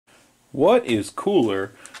What is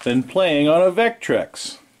cooler than playing on a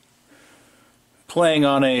Vectrex? Playing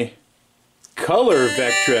on a color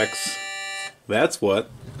Vectrex. That's what.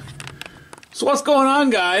 So what's going on,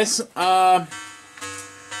 guys?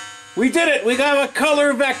 We did it! We got a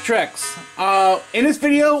color Vectrex. In this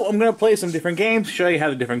video, I'm going to play some different games, show you how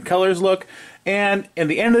the different colors look, and in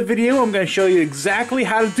the end of the video, I'm going to show you exactly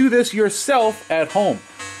how to do this yourself at home.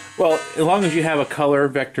 Well, as long as you have a color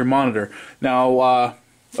vector monitor. Now,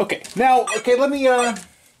 okay, let me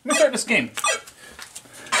start this game.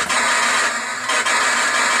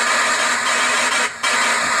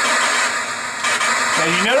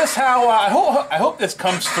 Now, you notice how, I hope this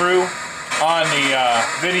comes through on the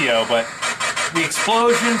video, but the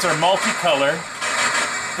explosions are multicolor.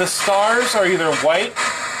 The stars are either white,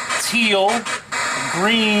 teal,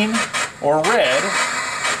 green, or red.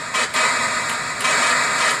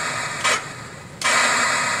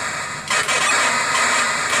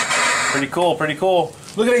 Pretty cool, pretty cool.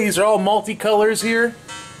 Look at these, are all multicolors here.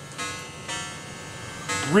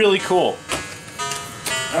 Really cool.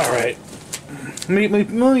 Alright. Let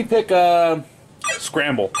me pick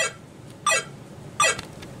Scramble.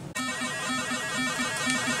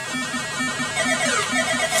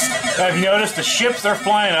 Now, if you notice, the ships they're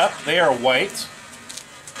flying up, they are white.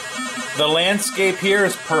 The landscape here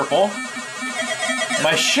is purple.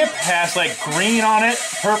 My ship has like green on it,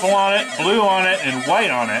 purple on it, blue on it, and white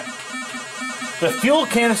on it. The fuel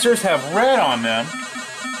canisters have red on them.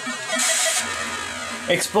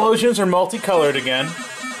 Explosions are multicolored again.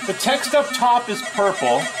 The text up top is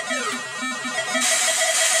purple.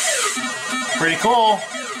 Pretty cool.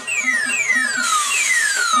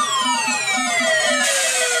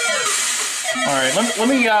 Alright, let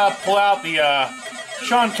me pull out the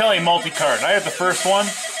Sean Kelly multi-card. I had the first one,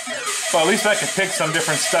 but at least I could pick some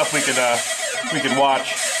different stuff we could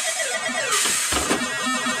watch.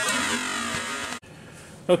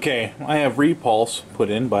 Okay, I have Repulse put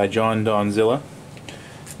in by John Donzilla.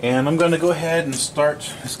 And I'm going to go ahead and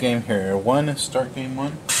start this game here. Start game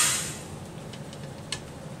one.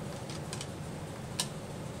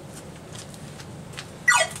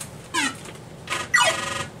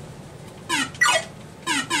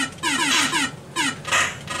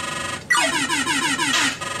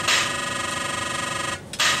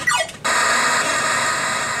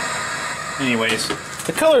 Anyways,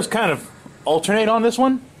 the colors kind of alternate on this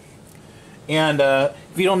one. And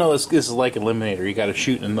if you don't know, this is like Eliminator. You got to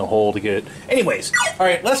shoot in the hole to get it. Anyways, all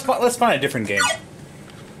right, let's find a different game.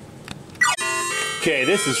 Okay,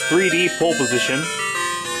 this is 3D pole position.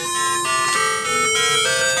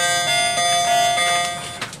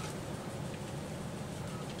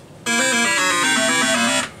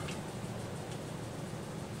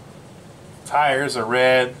 Tires are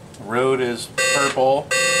red. Road is purple.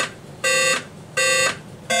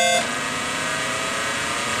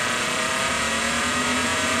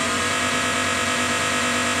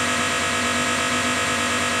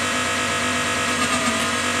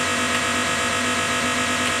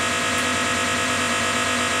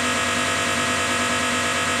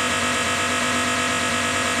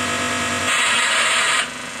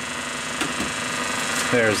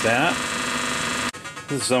 There's that.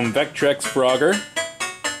 This is some Vectrex Frogger.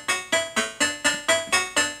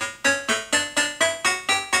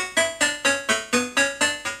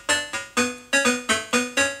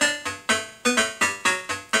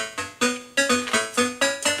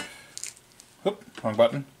 Oop, wrong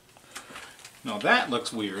button. Now that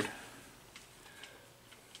looks weird.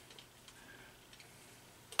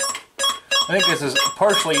 I think this is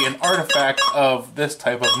partially an artifact of this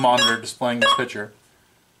type of monitor displaying this picture.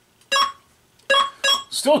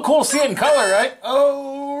 Still cool to see it in color, right?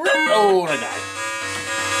 Oh, and I died.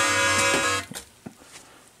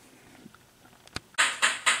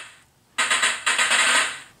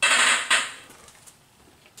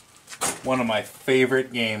 One of my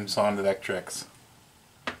favorite games on the Vectrex.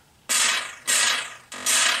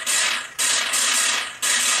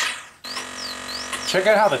 Check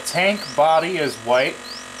out how the tank body is white,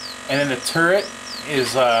 and then the turret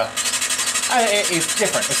is it's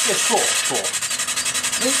different. It's cool. It's cool.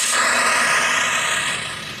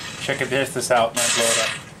 Check this out and I blow it up.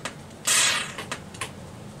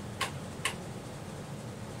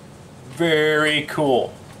 Very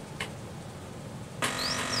cool.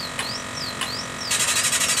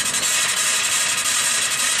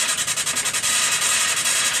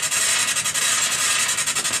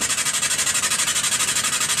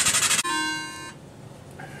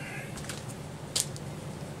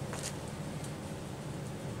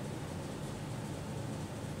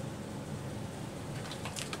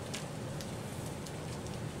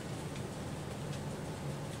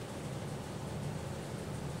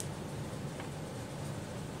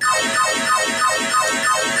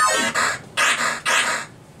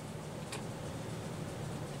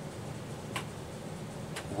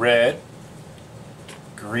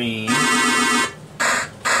 green.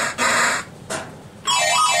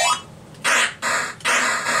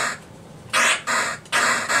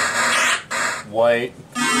 White.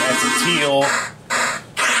 That's a teal.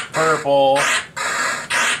 Purple.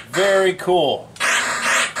 Very cool.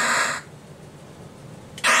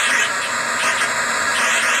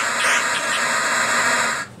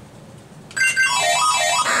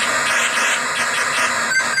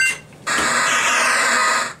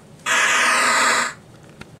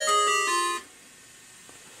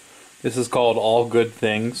 This is called All Good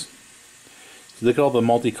Things. So look at all the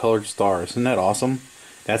multicolored stars. Isn't that awesome?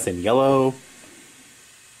 That's in yellow.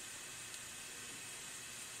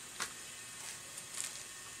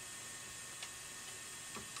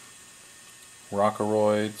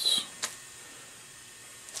 Rockoroids.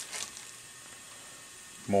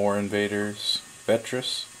 More invaders.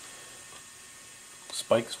 Vectrex.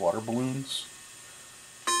 Spikes, water balloons.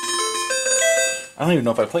 I don't even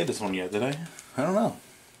know if I played this one yet, did I? I don't know.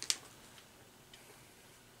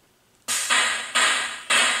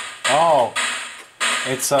 Oh,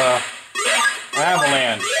 it's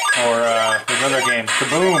Avalanche, or this other game,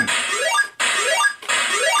 Kaboom.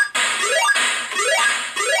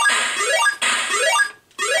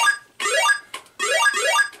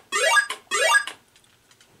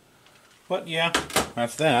 But yeah,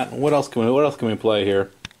 that's that. What else can we play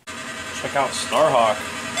here? Check out Starhawk.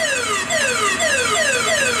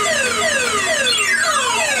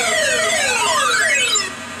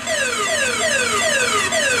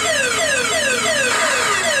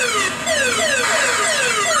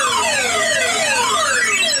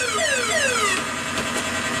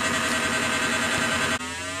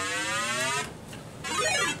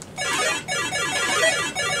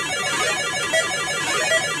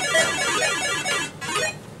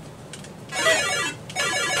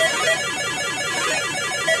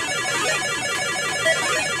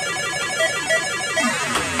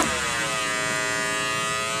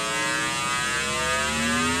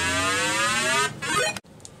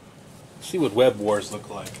 See what Web Wars look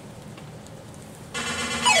like.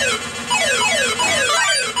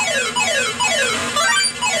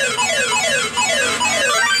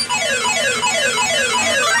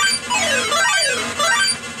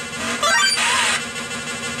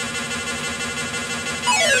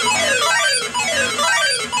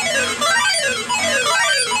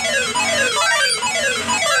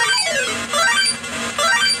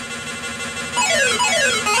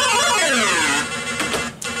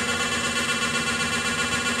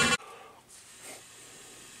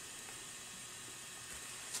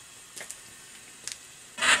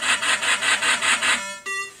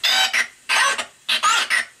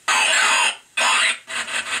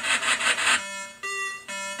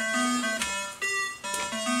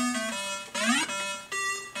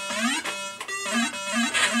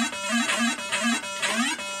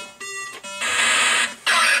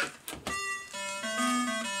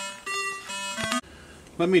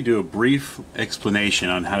 Let me do a brief explanation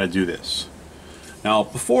on how to do this. Now,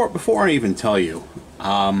 before I even tell you,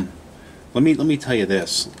 let me tell you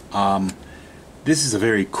this. This is a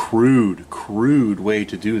very crude way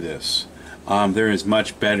to do this. There is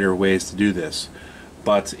much better ways to do this.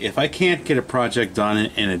 But if I can't get a project done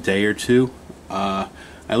in a day or two, I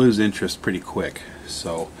lose interest pretty quick.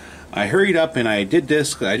 So I hurried up and I did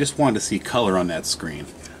this because I just wanted to see color on that screen.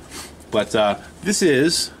 But this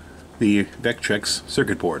is the Vectrex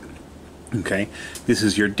circuit board. Okay, this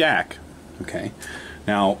is your DAC. Okay,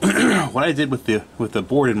 now what I did with the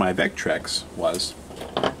board in my Vectrex was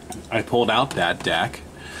I pulled out that DAC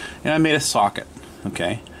and I made a socket.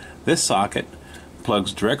 Okay, this socket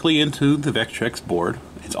plugs directly into the Vectrex board.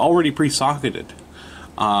 It's already pre-socketed.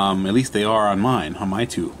 At least they are on mine, on my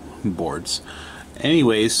two boards.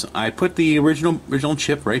 Anyways, I put the original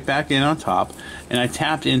chip right back in on top, and I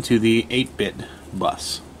tapped into the 8-bit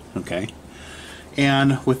bus. Okay,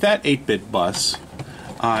 and with that 8-bit bus,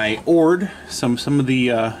 I OR'd some of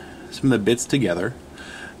the bits together,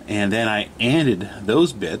 and then I ANDed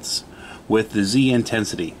those bits with the Z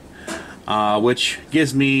intensity, which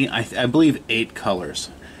gives me, I believe, 8 colors.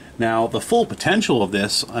 Now, the full potential of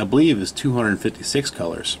this, I believe, is 256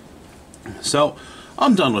 colors. So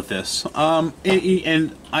I'm done with this,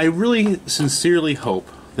 and I really sincerely hope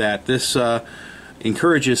that this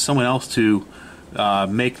encourages someone else to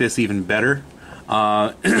make this even better,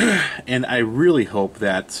 and I really hope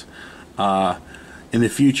that in the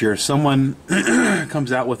future someone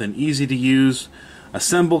comes out with an easy to use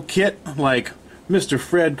assemble kit like Mr.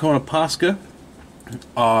 Fred Konopaska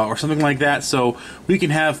or something like that, so we can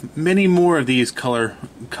have many more of these color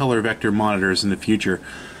vector monitors in the future.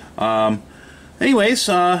 Anyways,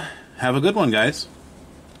 have a good one, guys.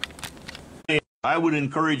 I would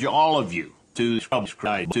encourage all of you to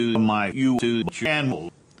subscribe to my YouTube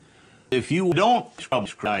channel. If you don't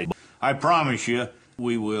subscribe, I promise you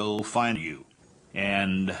we will find you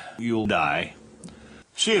and you'll die.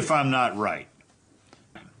 See if I'm not right.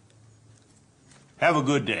 Have a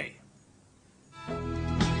good day.